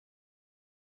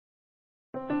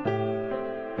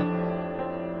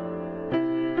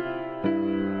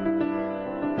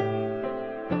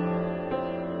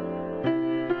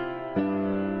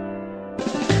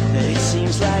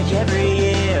every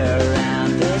year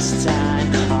around this time,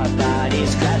 our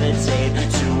bodies gravitate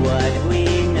to what we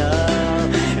know,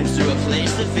 and to a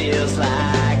place that feels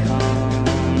like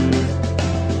home.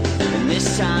 And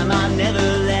this time I'm never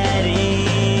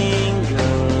letting go.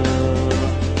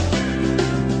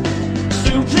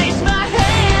 So place my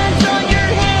hands on your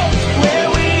head where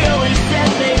we always said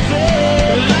they'd be,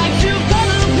 like two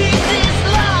puzzle pieces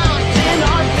locked in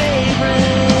our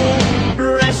favorite.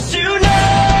 Rest tonight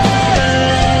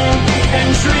and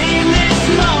dream this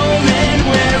moment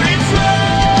where it's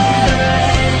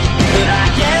right,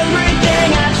 like everything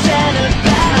I've said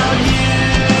about you.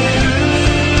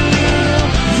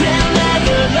 They'll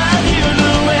never love you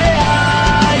the way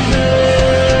I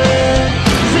could.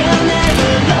 They'll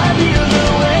never love you the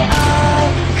way I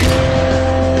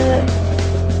could.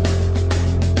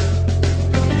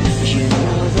 You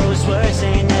know those words,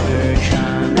 they never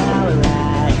come out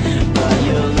right, but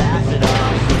you'll laugh it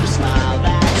off with a smile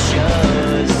that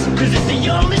shows, 'cause it's the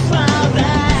only smile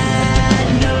that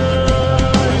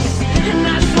knows. And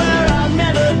I swear I'll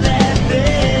never let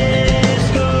this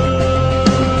go.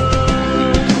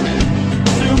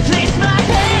 So place my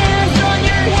hands on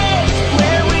your head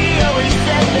where we always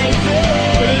said they'd be,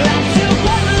 like two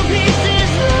puzzle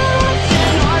pieces locked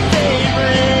in our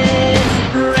favorite.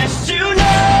 Rest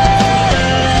tonight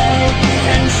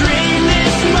and dream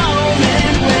this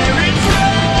moment where it's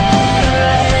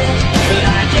right,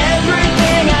 like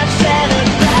everything I've said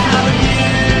about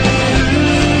you.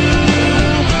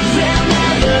 They'll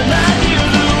never love you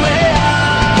the way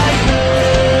I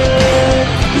could.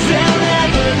 They'll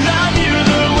never love you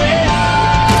the way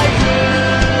I could.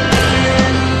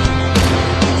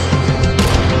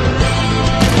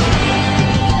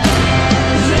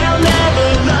 They'll never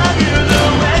love you the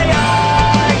way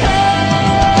I could.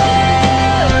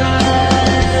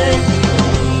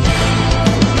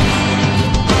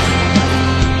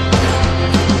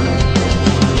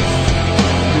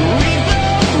 We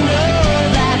both know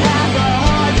that half a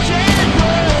heart can't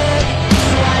work,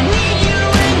 so I need you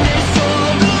in this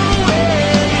all the way,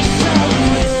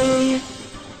 someday.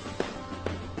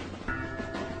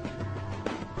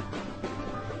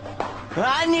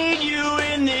 I need you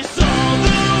in this all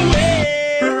the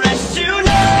way. Rest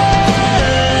tonight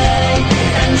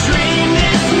and dream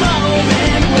this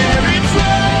moment where it's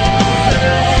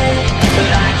right,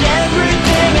 like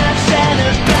everything I've said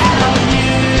about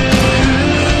you.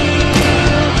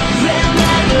 They'll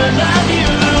never love you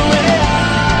the way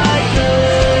I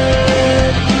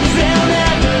could. They'll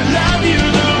never love you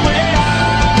the way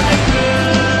I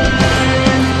could.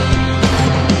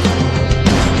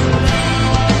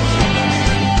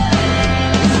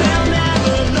 They'll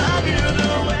never love you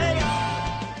the way I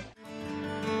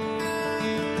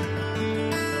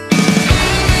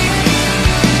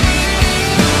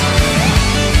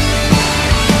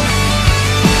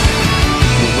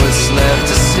What's left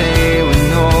to say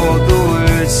when all the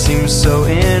words seem so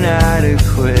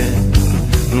inadequate?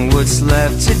 And what's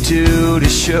left to do to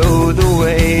show the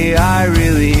way I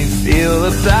really feel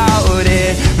about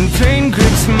it? And pain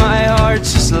grips my heart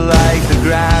just like the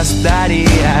grasp that he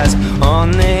has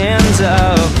on the hands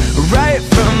of. Right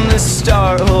from the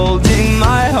start, holding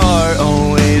my heart,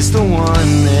 always the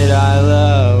one that I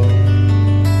love.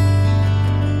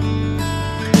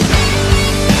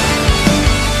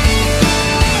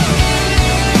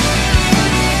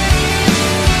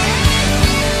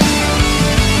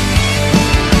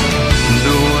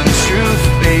 The one true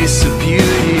face of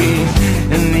beauty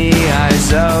in the eyes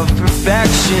of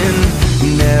perfection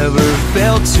never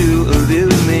failed to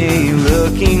elude me,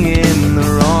 looking in the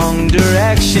wrong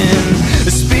direction,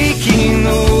 speaking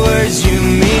the words you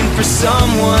mean for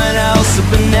someone else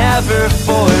but never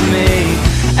for me.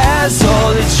 As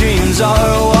all the dreams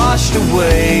are washed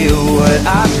away of what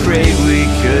I prayed we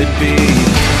could be,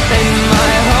 and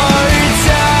my heart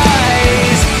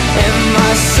dies and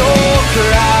my soul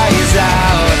cries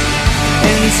out,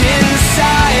 and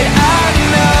inside I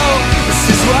know this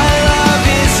is what love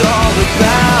is all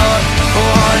about.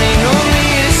 Wanting only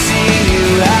to see you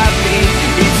happy,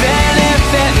 even if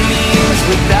it means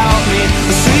without me.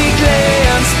 A sweet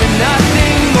glance, but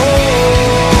nothing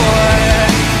more,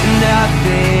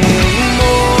 nothing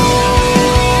more,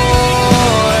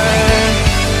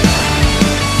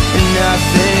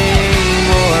 nothing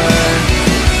more.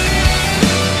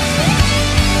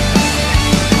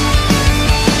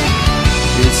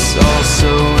 It's all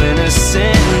so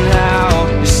innocent how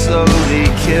you're slowly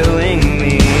killing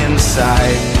me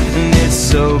inside, and it's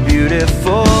so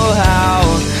beautiful how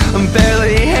I'm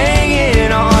barely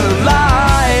hanging on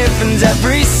alive. And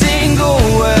every single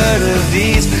word of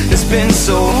these has been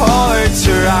so hard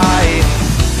to write,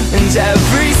 and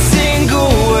every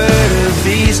single word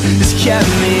has kept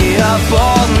me up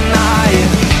all night.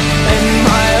 And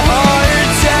my heart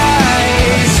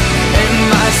dies, and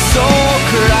my soul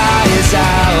cries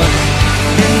out.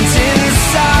 And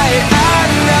inside I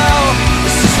know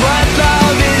this is what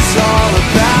love is all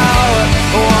about.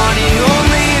 Wanting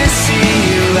only to see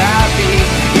you happy,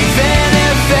 even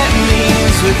if it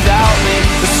means without me.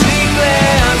 A sweet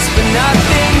glance, but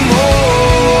nothing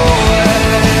more.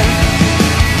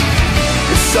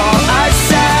 It's all I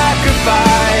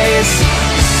sacrifice,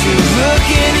 is to look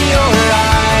in your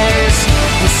eyes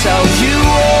and tell you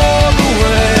all the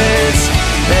words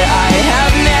that I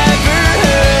have never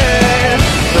heard.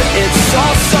 But it's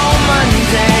all so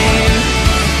mundane,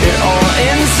 it all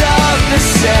ends up the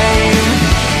same,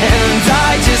 and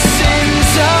I just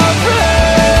end up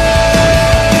hurt.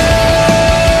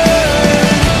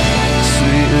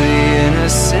 Sweetly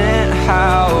innocent,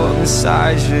 how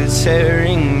inside you're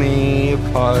tearing me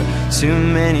apart. Too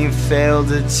many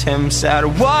failed attempts at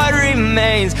what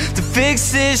remains to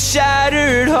fix this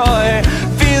shattered heart.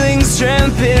 Feelings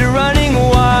rampant, running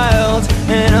wild,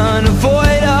 and